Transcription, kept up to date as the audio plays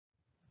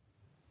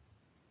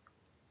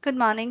Good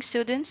morning,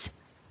 students.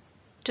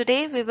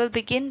 Today we will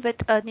begin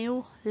with a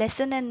new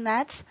lesson in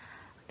maths,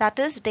 that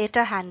is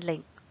data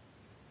handling.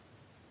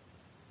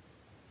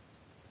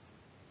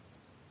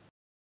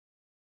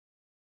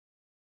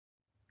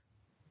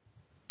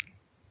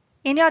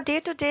 In your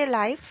day-to-day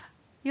life,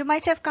 you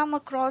might have come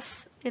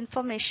across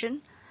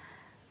information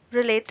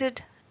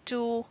related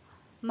to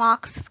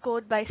marks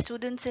scored by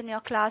students in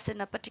your class in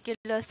a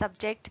particular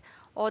subject,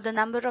 or the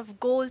number of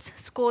goals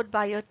scored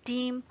by your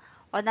team,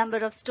 or number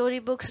of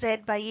storybooks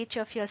read by each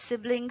of your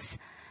siblings.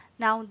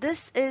 Now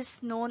this is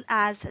known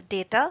as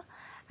data,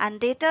 and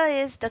data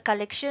is the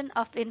collection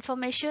of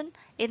information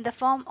in the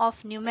form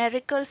of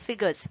numerical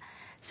figures.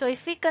 So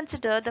if we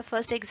consider the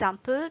first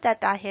example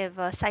that I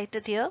have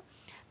cited here,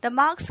 the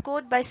marks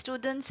scored by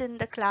students in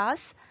the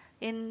class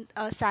in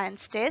a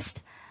science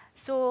test.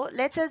 So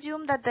let's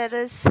assume that there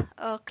is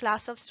a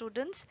class of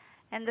students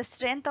and the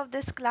strength of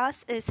this class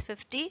is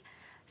 50.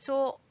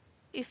 So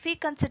if we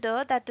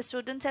consider that the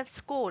students have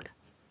scored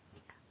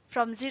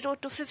from 0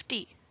 to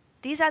 50,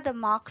 these are the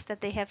marks that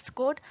they have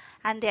scored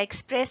and they are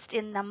expressed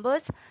in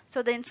numbers.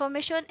 So the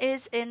information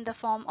is in the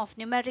form of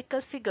numerical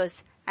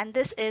figures, and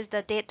this is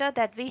the data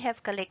that we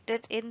have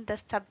collected in the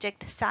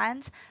subject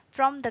science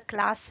from the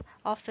class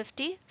of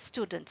 50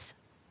 students.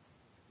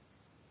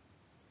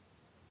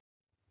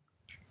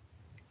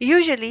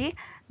 Usually,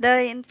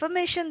 the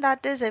information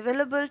that is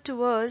available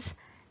to us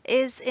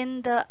is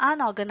in the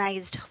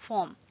unorganized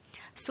form.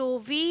 So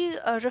we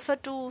refer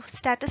to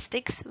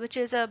statistics, which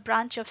is a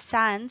branch of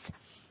science,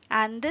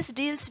 and this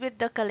deals with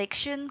the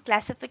collection,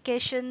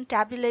 classification,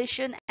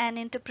 tabulation, and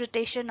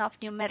interpretation of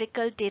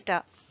numerical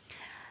data.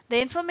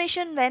 The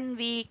information, when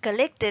we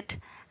collect it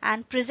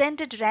and present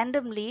it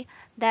randomly,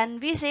 then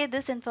we say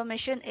this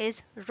information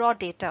is raw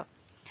data.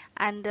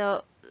 And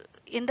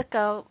in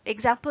the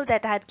example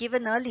that I had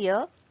given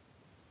earlier,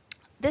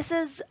 this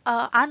is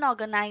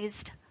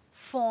unorganized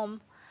form,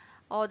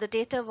 or the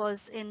data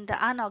was in the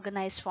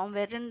unorganized form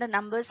wherein the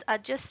numbers are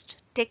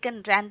just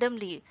taken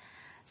randomly.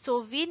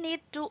 So we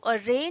need to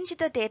arrange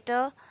the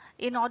data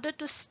in order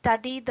to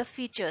study the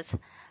features.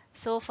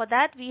 So for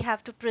that we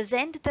have to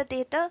present the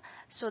data.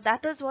 So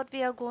that is what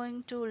we are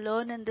going to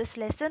learn in this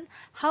lesson,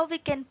 how we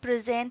can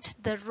present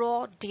the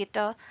raw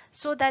data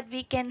so that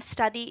we can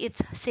study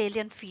its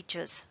salient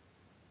features.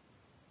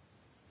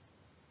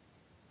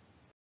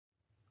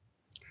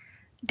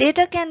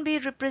 Data can be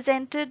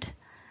represented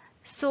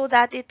so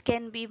that it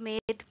can be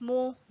made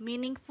more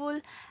meaningful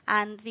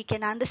and we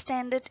can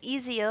understand it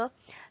easier.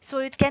 So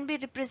it can be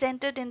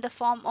represented in the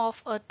form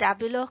of a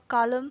tabular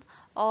column,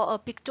 or a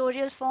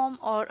pictorial form,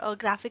 or a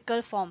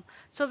graphical form.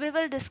 So we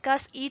will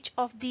discuss each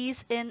of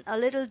these in a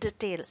little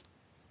detail.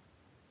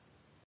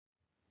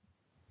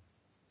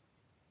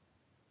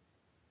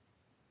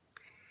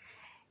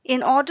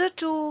 In order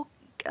to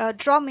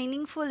draw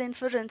meaningful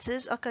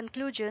inferences or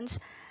conclusions,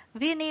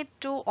 we need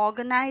to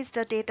organize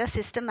the data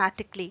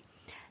systematically.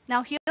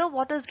 Now here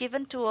what is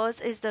given to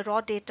us is the raw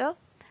data,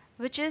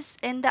 which is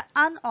in the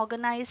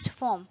unorganized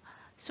form.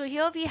 So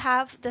here we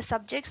have the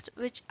subjects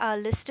which are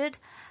listed,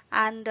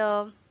 and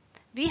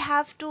we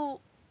have to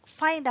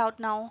find out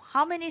now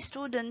how many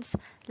students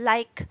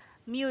like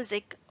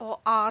music or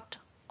art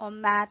or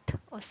math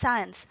or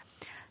science.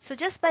 So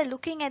just by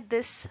looking at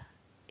this,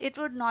 it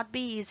would not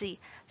be easy.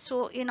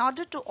 So in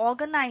order to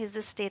organize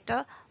this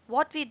data,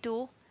 what we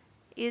do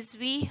is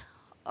we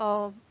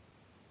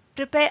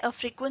prepare a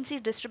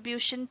frequency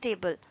distribution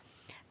table.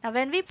 Now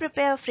when we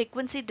prepare a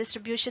frequency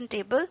distribution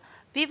table,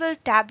 we will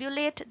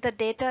tabulate the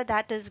data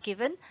that is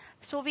given.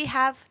 So we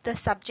have the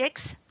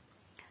subjects,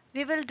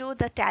 we will do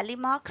the tally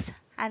marks,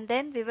 and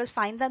then we will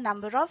find the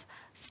number of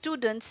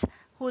students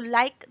who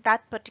like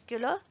that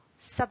particular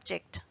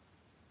subject.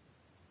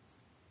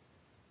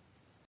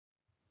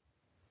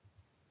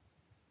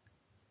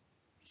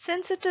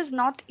 Since it is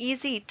not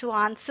easy to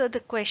answer the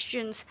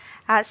questions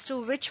as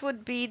to which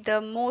would be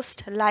the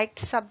most liked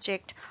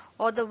subject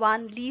or the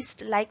one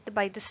least liked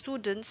by the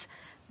students,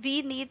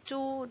 we need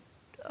to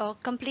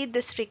complete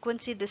this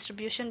frequency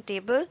distribution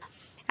table,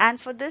 and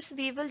for this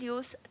we will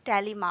use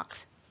tally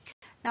marks.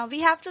 Now we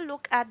have to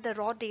look at the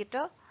raw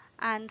data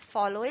and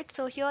follow it.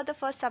 So here the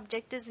first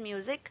subject is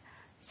music.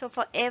 So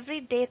for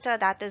every data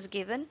that is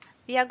given,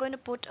 we are going to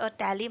put a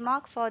tally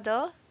mark for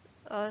the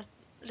uh,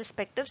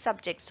 respective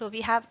subject. So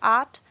we have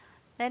art,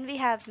 then we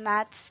have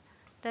maths,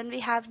 then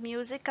we have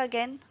music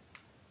again,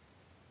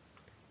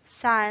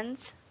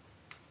 science,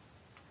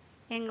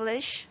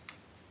 English,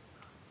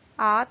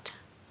 art,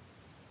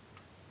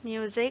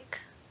 music,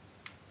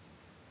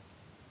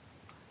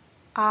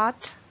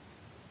 art,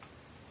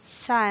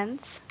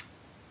 science,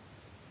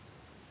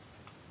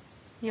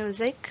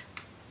 music,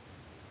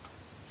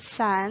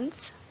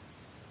 science,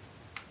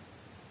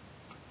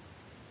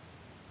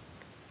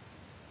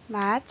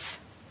 maths,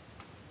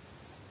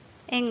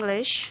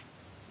 English,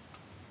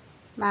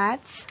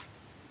 maths,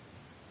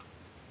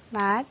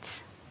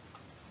 maths,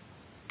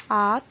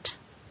 art,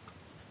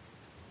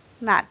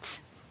 maths.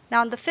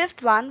 Now on the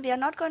fifth one, we are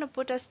not going to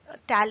put a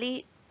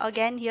tally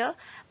again here,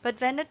 but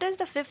when it is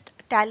the fifth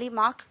tally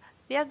mark,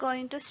 we are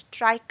going to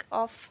strike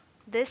off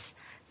this.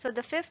 So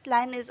the fifth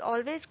line is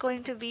always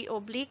going to be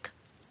oblique,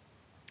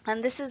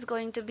 and this is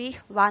going to be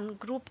one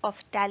group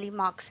of tally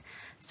marks.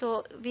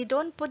 So we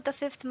don't put the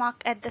fifth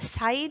mark at the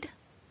side.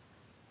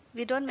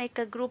 We don't make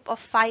a group of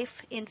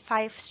 5 in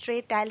 5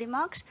 straight tally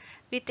marks.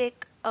 We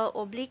take a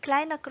oblique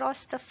line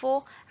across the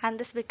 4, and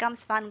this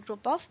becomes one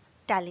group of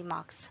tally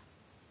marks.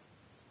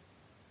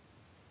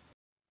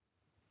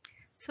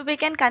 So we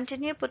can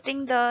continue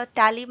putting the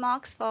tally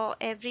marks for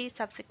every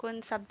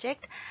subsequent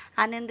subject,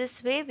 and in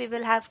this way we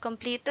will have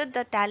completed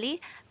the tally.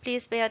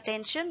 Please pay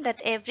attention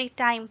that every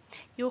time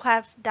you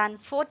have done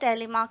 4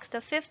 tally marks, the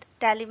 5th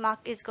tally mark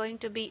is going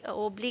to be an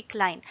oblique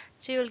line.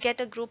 So you will get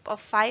a group of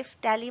 5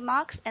 tally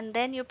marks, and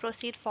then you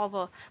proceed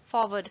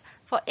forward.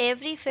 For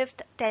every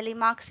 5th tally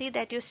mark, see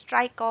that you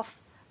strike off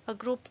a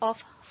group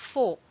of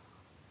 4.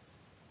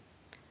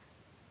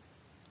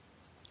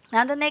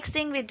 Now the next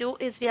thing we do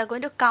is we are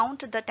going to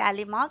count the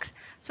tally marks.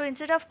 So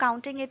instead of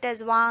counting it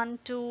as 1,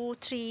 2,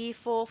 3,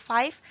 4,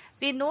 5,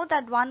 we know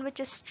that one which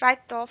is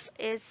striked off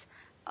is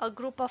a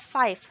group of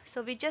 5.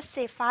 So we just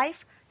say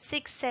 5,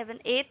 6,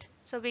 7, 8.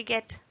 So we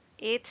get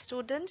 8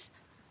 students.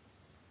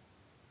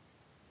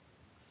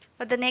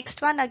 For the next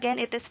one, again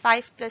it is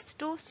 5 plus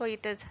 2, so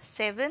it is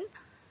 7.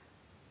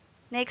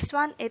 Next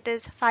one, it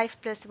is 5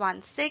 plus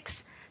 1,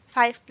 6.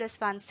 5 plus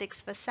 1,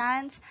 6 for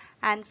science,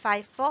 and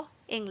 5 for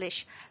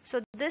English.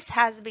 So this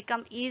has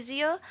become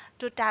easier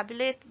to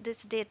tabulate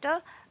this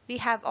data. We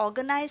have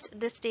organized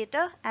this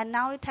data, and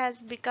now it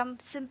has become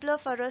simpler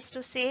for us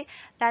to say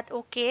that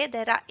okay,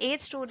 there are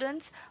 8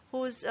 students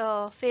whose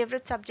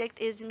favorite subject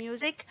is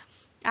music,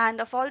 and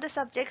of all the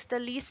subjects the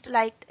least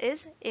liked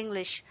is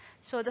English.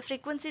 So the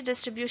frequency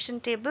distribution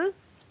table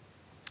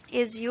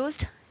is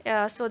used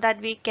so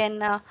that we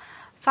can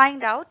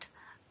find out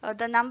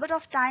the number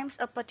of times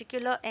a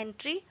particular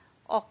entry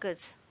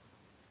occurs.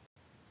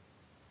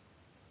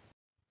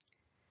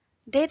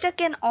 Data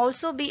can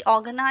also be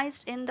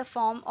organized in the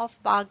form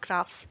of bar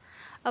graphs.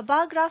 A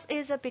bar graph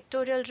is a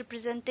pictorial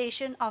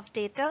representation of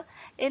data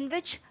in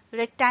which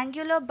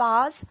rectangular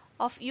bars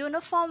of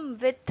uniform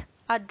width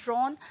are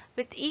drawn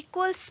with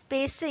equal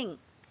spacing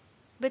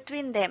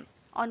between them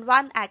on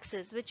one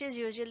axis, which is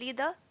usually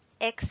the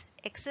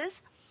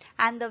x-axis,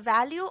 and the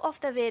value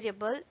of the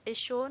variable is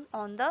shown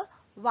on the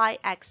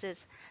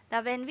y-axis.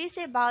 Now when we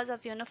say bars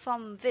of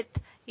uniform width,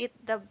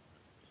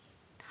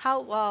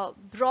 how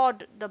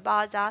broad the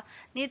bars are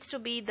needs to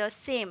be the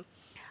same.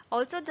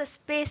 Also the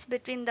space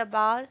between the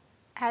bar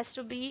has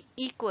to be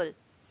equal.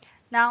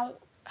 Now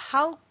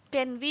how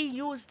can we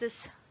use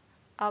this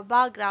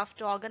bar graph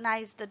to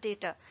organize the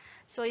data?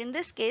 So in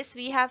this case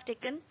we have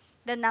taken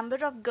the number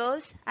of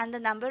girls and the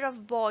number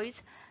of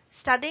boys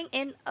studying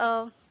in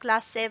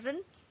class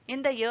 7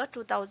 in the year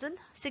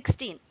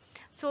 2016.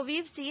 So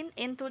we've seen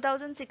in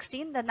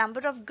 2016 the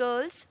number of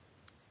girls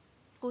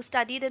who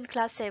studied in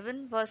class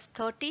 7 was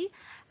 30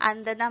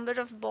 and the number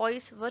of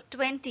boys were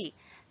 20.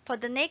 For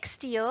the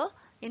next year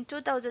in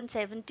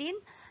 2017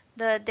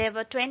 there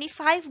were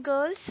 25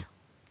 girls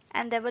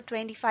and there were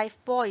 25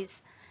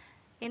 boys.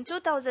 In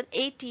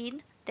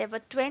 2018 there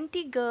were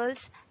 20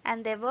 girls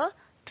and there were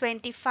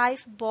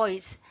 25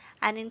 boys,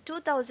 and in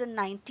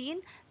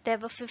 2019 there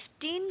were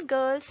 15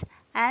 girls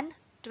and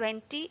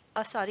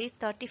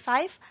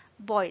 35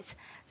 boys.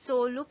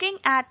 So looking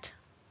at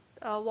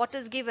what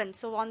is given,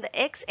 so on the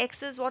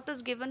x-axis what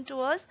is given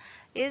to us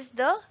is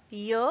the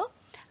year,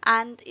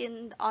 and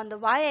on the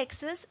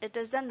y-axis it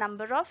is the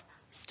number of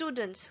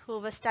students who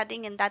were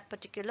studying in that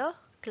particular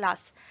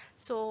class.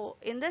 So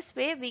in this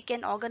way we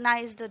can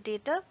organize the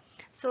data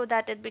so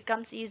that it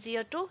becomes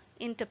easier to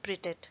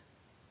interpret it.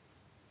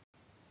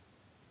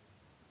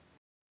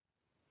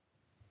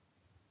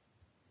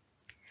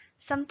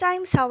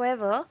 Sometimes,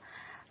 however,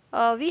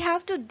 we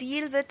have to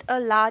deal with a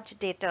large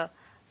data.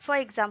 For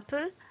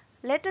example,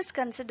 let us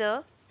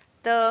consider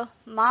the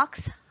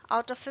marks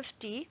out of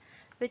 50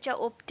 which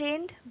are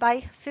obtained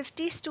by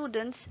 50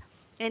 students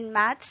in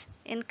maths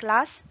in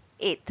class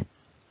 8th.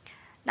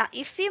 Now,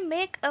 if we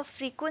make a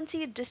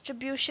frequency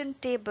distribution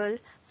table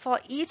for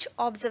each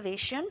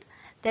observation,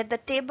 then the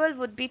table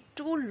would be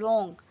too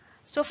long.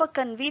 So for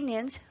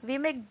convenience, we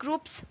make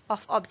groups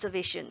of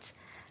observations,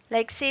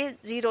 like say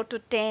 0 to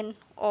 10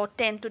 or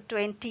 10 to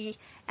 20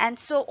 and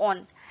so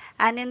on.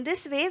 And in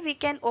this way, we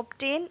can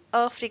obtain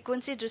a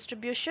frequency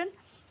distribution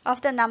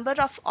of the number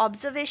of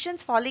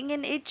observations falling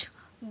in each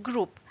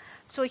group.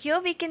 So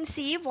here we can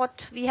see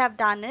what we have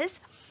done is,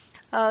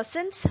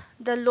 since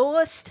the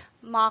lowest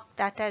mark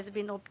that has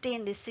been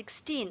obtained is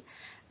 16,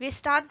 we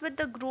start with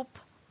the group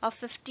of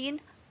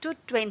 15 to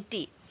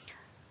 20.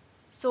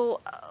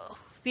 So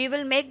we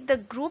will make the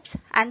groups,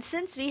 and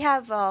since we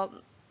have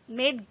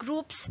made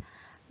groups,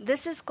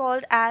 this is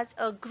called as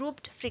a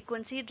grouped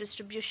frequency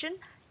distribution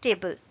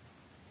table.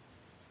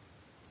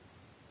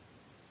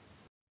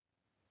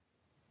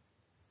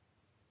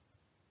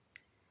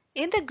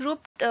 In the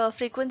grouped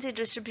frequency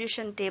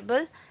distribution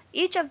table,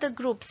 each of the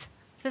groups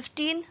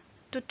 15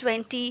 to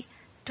 20,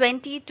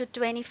 20 to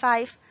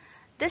 25,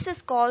 this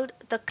is called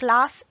the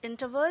class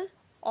interval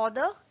or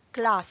the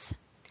class.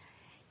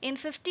 In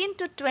 15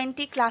 to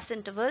 20 class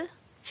interval,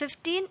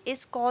 15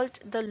 is called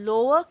the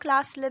lower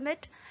class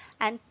limit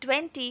and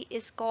 20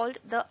 is called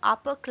the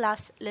upper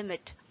class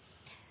limit.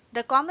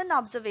 The common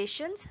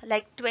observations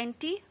like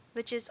 20,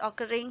 which is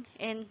occurring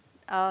in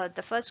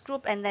the first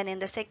group and then in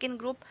the second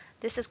group,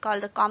 this is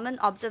called the common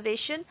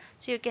observation.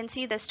 So you can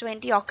see there's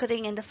 20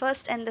 occurring in the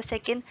first and the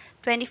second,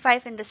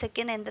 25 in the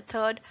second and the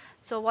third.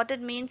 So what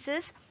it means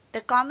is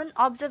the common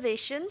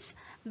observations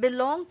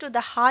belong to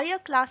the higher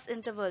class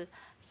interval.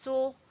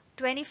 So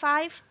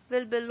 25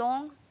 will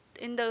belong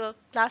in the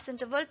class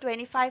interval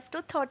 25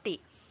 to 30.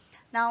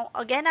 Now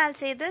again I'll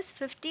say this,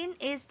 15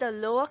 is the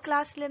lower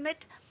class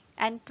limit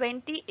and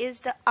 20 is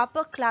the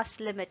upper class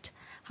limit.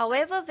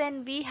 However,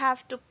 when we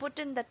have to put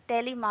in the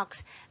tally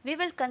marks, we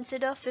will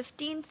consider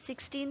 15,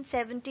 16,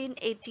 17,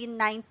 18,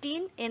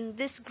 19 in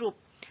this group.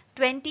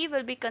 20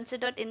 will be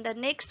considered in the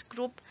next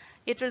group.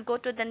 It will go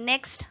to the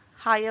next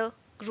higher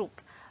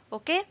group.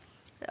 Okay.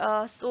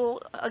 So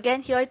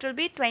again here it will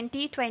be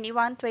 20,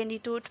 21,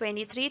 22,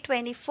 23,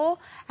 24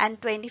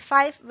 and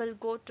 25 will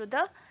go to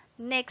the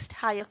next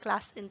higher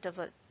class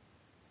interval.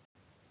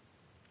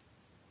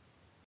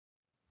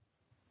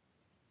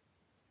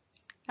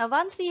 Now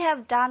once we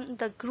have done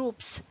the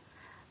groups,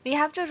 we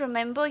have to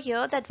remember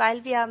here that while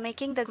we are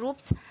making the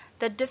groups,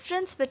 the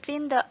difference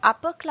between the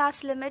upper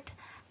class limit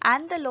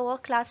and the lower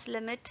class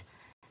limit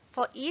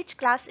for each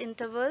class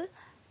interval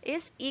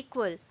is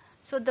equal.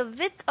 So the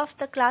width of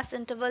the class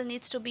interval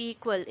needs to be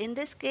equal. In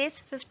this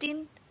case,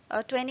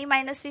 20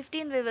 minus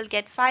 15 we will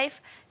get 5,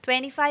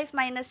 25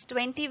 minus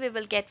 20 we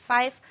will get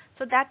 5.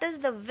 So that is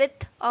the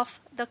width of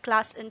the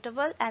class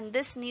interval and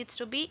this needs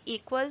to be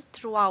equal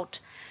throughout.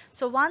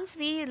 So once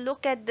we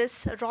look at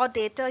this raw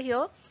data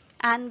here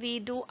and we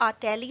do our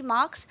tally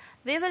marks,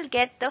 we will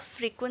get the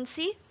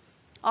frequency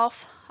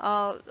of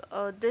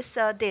this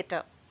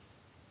data.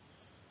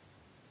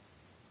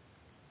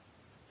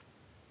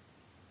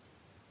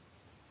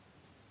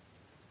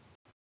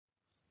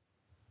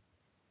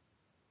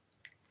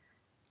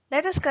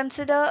 Let us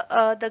consider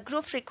the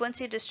group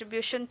frequency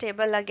distribution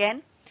table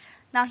again.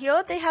 Now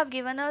here they have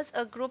given us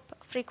a group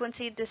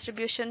frequency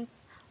distribution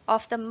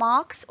of the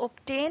marks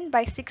obtained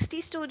by 60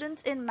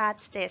 students in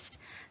maths test.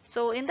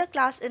 So in the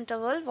class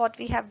interval, what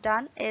we have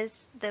done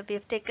is that we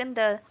have taken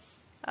the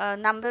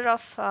number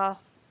of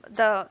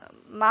the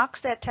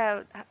marks that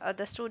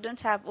the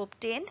students have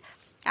obtained,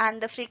 and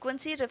the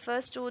frequency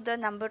refers to the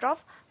number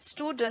of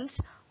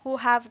students who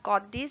have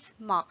got these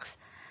marks.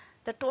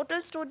 The total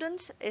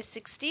students is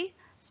 60.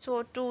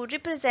 So to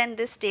represent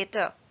this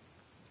data,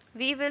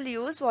 we will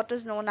use what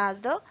is known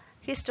as the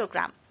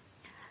histogram.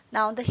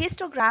 Now the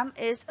histogram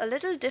is a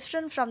little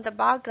different from the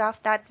bar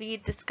graph that we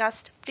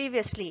discussed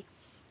previously.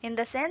 In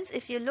the sense,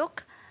 if you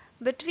look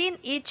between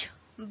each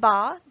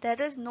bar,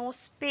 there is no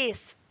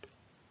space.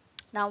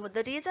 Now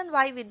the reason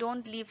why we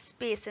don't leave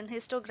space in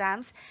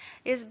histograms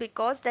is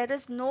because there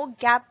is no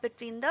gap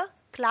between the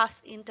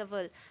class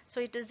interval.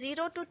 So it is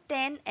 0 to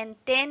 10 and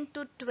 10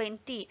 to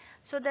 20.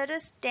 So there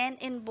is 10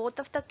 in both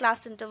of the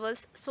class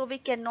intervals. So we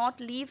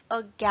cannot leave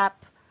a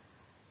gap.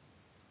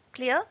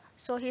 Clear?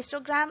 So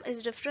histogram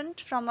is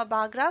different from a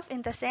bar graph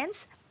in the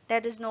sense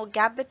there is no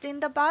gap between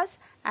the bars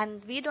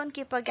and we don't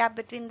keep a gap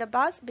between the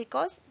bars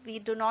because we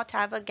do not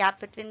have a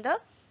gap between the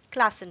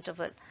class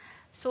interval.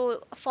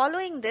 So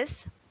following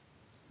this,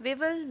 we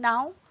will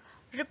now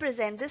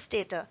represent this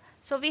data.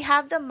 So we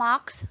have the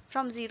marks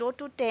from 0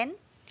 to 10.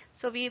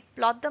 So we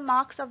plot the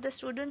marks of the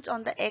students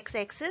on the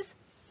x-axis.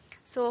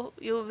 So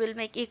you will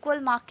make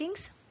equal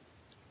markings.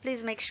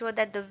 Please make sure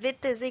that the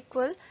width is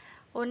equal.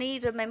 Only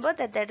remember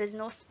that there is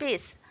no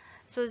space.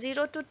 So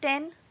 0 to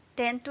 10,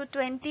 10 to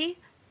 20,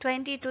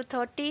 20 to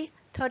 30,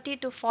 30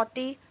 to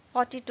 40,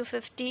 40 to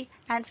 50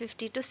 and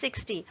 50 to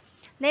 60.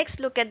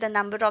 Next, look at the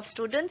number of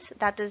students,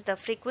 that is the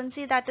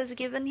frequency that is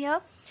given here.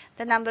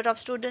 The number of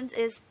students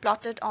is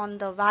plotted on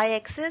the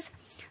y-axis.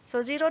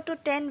 So 0 to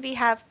 10 we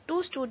have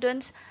 2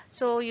 students,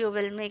 so you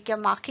will make your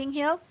marking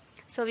here.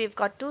 So we've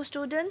got 2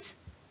 students.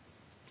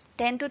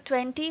 10 to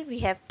 20 we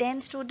have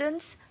 10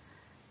 students.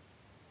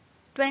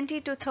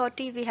 20 to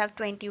 30 we have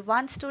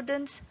 21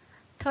 students.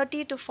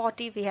 30 to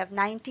 40 we have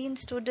 19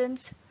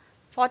 students.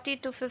 40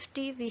 to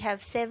 50 we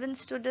have 7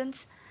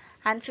 students.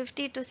 And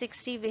 50 to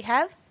 60 we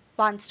have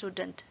 1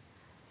 student.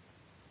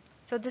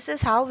 So this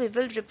is how we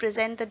will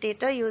represent the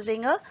data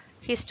using a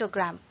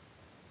histogram.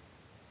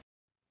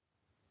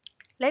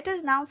 Let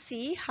us now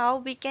see how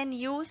we can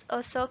use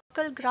a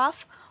circle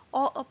graph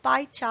or a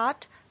pie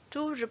chart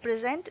to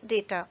represent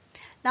data.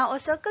 Now a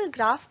circle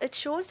graph, it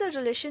shows the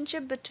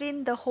relationship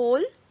between the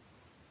whole,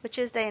 which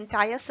is the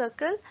entire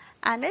circle,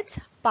 and its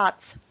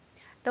parts.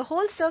 The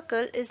whole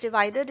circle is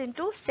divided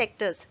into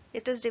sectors.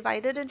 It is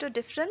divided into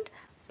different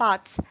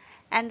parts.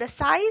 And the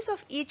size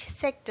of each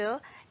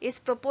sector is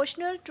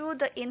proportional to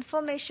the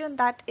information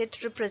that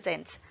it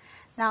represents.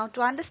 Now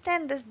to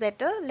understand this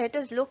better, let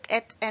us look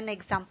at an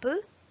example.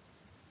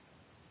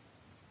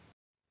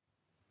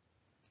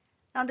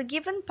 Now the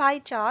given pie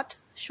chart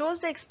shows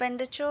the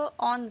expenditure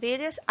on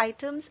various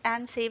items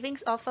and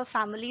savings of a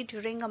family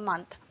during a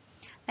month.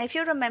 If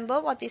you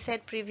remember what we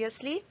said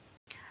previously,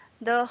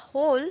 the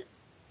whole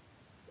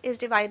is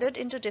divided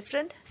into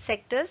different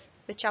sectors,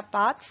 which are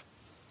parts,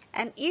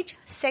 and each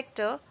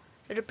sector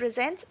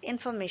represents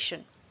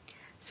information.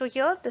 So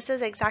here this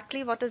is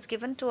exactly what is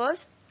given to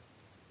us.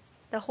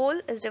 The whole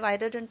is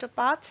divided into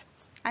parts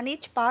and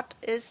each part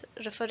is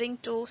referring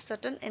to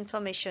certain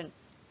information.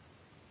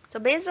 So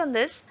based on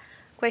this,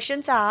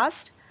 questions are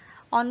asked,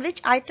 on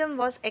which item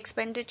was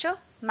expenditure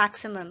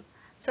maximum?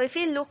 So if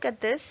we look at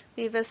this,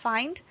 we will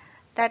find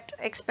that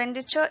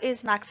expenditure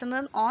is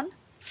maximum on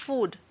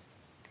food.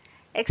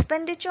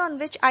 Expenditure on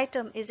which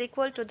item is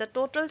equal to the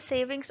total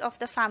savings of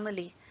the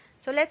family?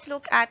 So let's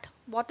look at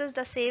what is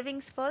the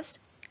savings first.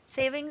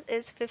 Savings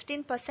is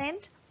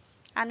 15%,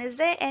 and is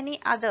there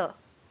any other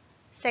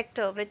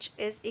sector which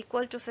is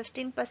equal to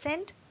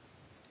 15%?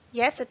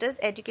 Yes, it is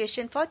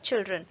education for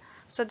children.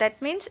 So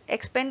that means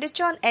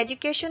expenditure on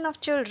education of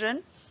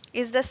children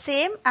is the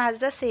same as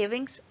the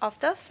savings of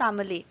the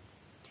family.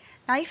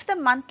 Now if the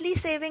monthly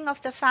saving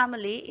of the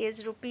family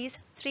is rupees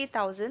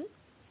 3000,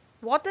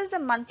 what is the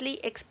monthly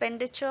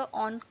expenditure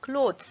on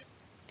clothes?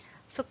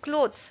 So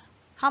clothes,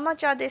 how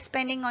much are they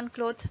spending on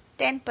clothes?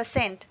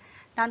 10%.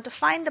 Now to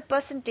find the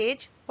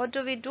percentage, what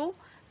do?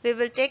 We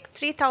will take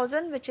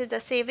 3000, which is the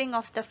saving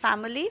of the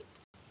family.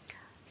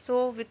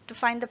 So to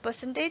find the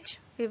percentage,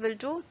 we will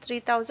do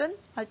 3000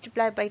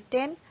 multiplied by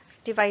 10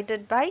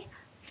 divided by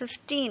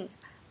 15.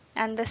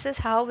 And this is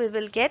how we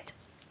will get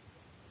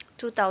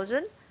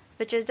 2000,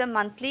 which is the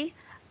monthly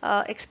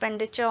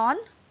expenditure on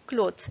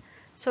clothes.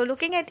 So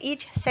looking at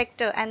each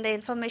sector and the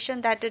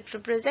information that it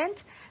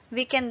represents,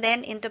 we can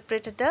then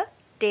interpret the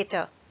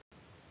data.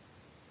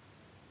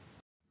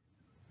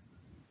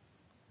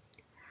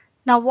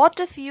 Now what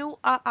if you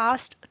are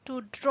asked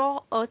to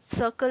draw a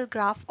circle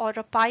graph or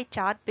a pie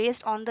chart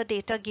based on the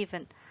data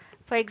given?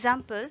 For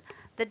example,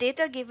 the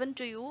data given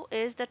to you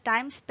is the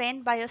time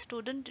spent by a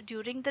student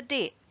during the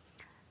day.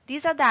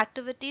 These are the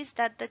activities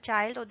that the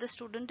child or the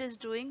student is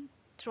doing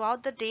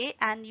throughout the day,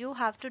 and you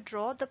have to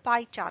draw the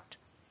pie chart.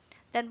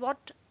 Then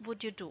what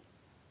would you do?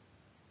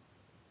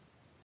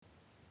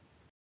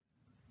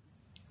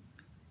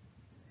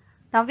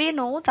 Now we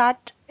know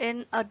that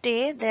in a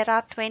day there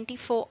are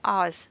 24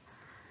 hours.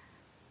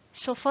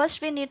 So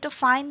first we need to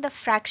find the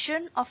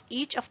fraction of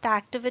each of the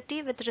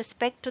activity with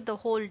respect to the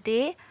whole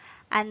day,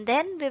 and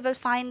then we will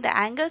find the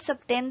angle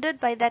subtended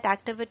by that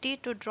activity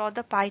to draw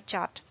the pie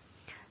chart.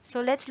 So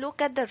let's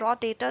look at the raw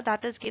data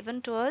that is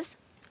given to us.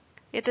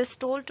 It is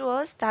told to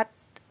us that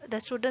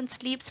the student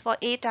sleeps for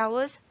 8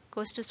 hours,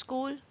 goes to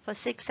school for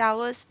 6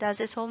 hours, does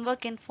his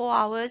homework in 4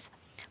 hours,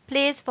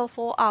 plays for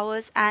 4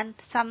 hours, and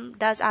some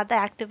does other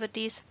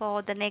activities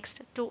for the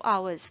next 2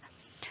 hours.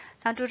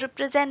 Now to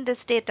represent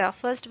this data,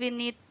 first we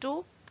need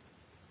to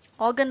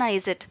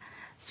organize it.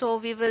 So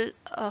we will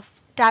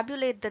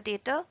tabulate the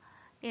data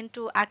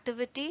into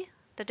activity,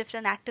 the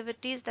different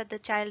activities that the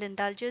child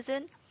indulges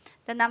in,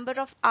 the number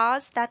of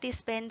hours that he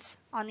spends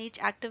on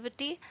each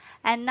activity,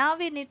 and now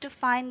we need to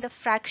find the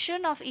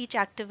fraction of each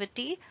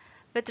activity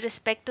with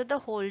respect to the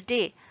whole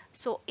day.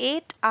 So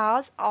 8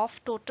 hours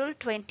of total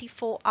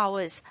 24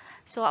 hours.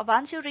 So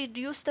once you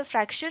reduce the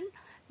fraction,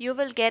 you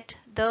will get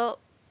the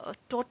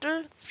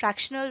total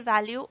fractional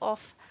value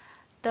of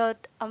the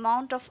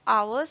amount of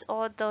hours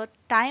or the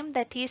time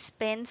that he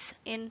spends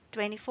in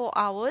 24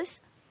 hours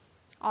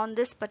on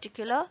this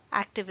particular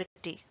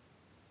activity.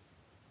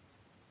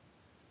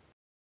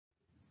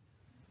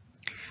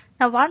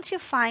 Now once you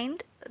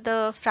find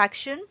the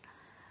fraction,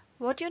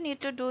 what you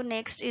need to do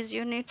next is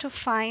you need to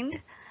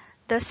find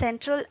the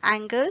central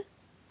angle.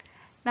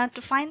 Now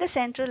to find the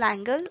central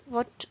angle,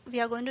 what we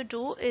are going to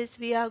do is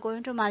we are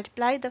going to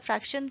multiply the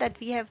fraction that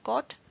we have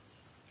got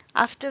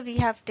after we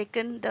have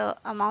taken the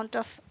amount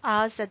of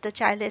hours that the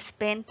child has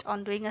spent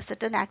on doing a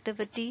certain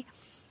activity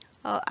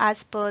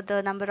as per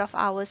the number of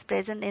hours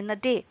present in a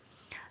day.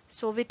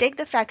 So we take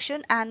the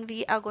fraction and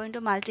we are going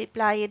to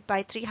multiply it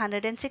by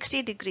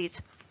 360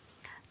 degrees.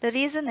 The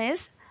reason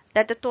is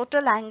that the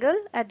total angle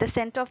at the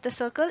center of the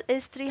circle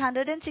is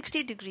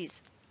 360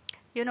 degrees.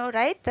 You know,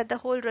 right, that the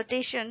whole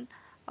rotation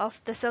of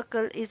the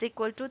circle is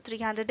equal to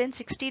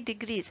 360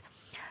 degrees.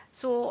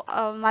 So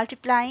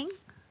multiplying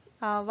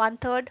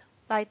 1/3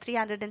 by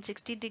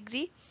 360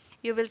 degree,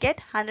 you will get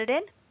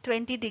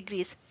 120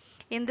 degrees.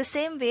 In the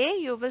same way,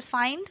 you will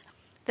find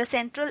the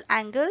central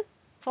angle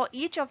for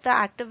each of the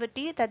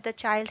activity that the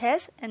child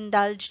has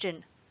indulged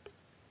in.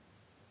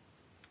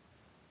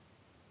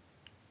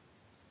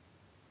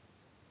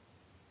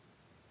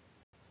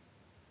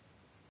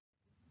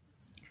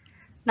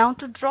 Now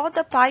to draw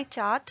the pie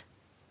chart,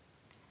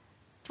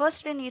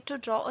 first we need to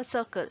draw a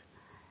circle.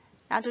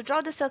 Now to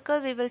draw the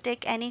circle, we will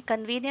take any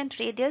convenient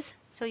radius.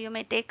 So you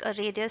may take a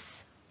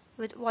radius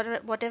with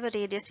whatever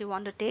radius you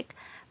want to take.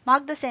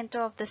 Mark the center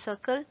of the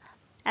circle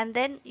and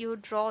then you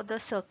draw the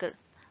circle.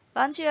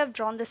 Once you have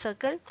drawn the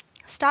circle,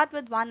 start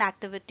with one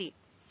activity.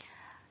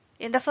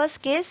 In the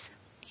first case,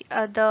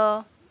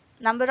 the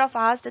number of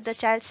hours that the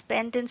child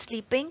spent in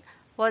sleeping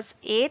was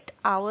 8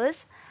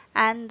 hours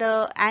and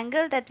the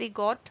angle that we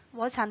got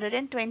was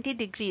 120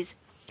 degrees.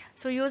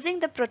 So using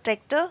the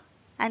protector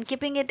and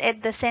keeping it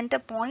at the center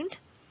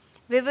point,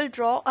 we will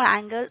draw an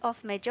angle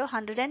of measure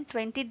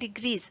 120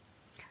 degrees.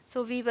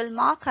 So we will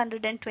mark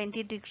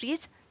 120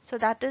 degrees. So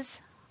that is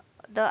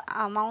the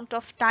amount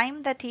of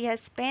time that he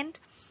has spent,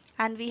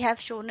 and we have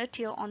shown it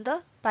here on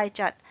the pie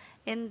chart.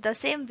 In the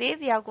same way,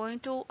 we are going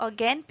to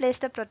again place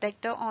the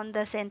protector on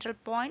the central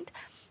point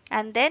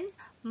and then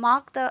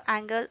mark the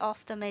angle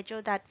of the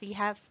measure that we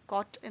have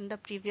got in the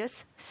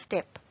previous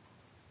step.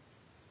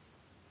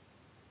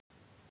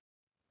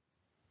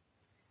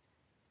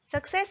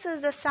 Success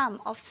is the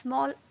sum of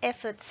small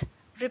efforts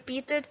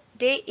repeated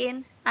day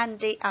in and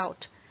day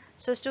out.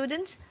 So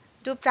students,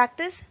 do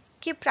practice,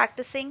 keep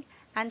practicing,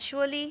 and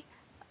surely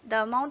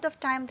the amount of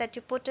time that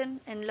you put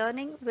in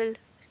learning will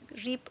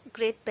reap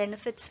great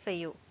benefits for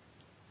you.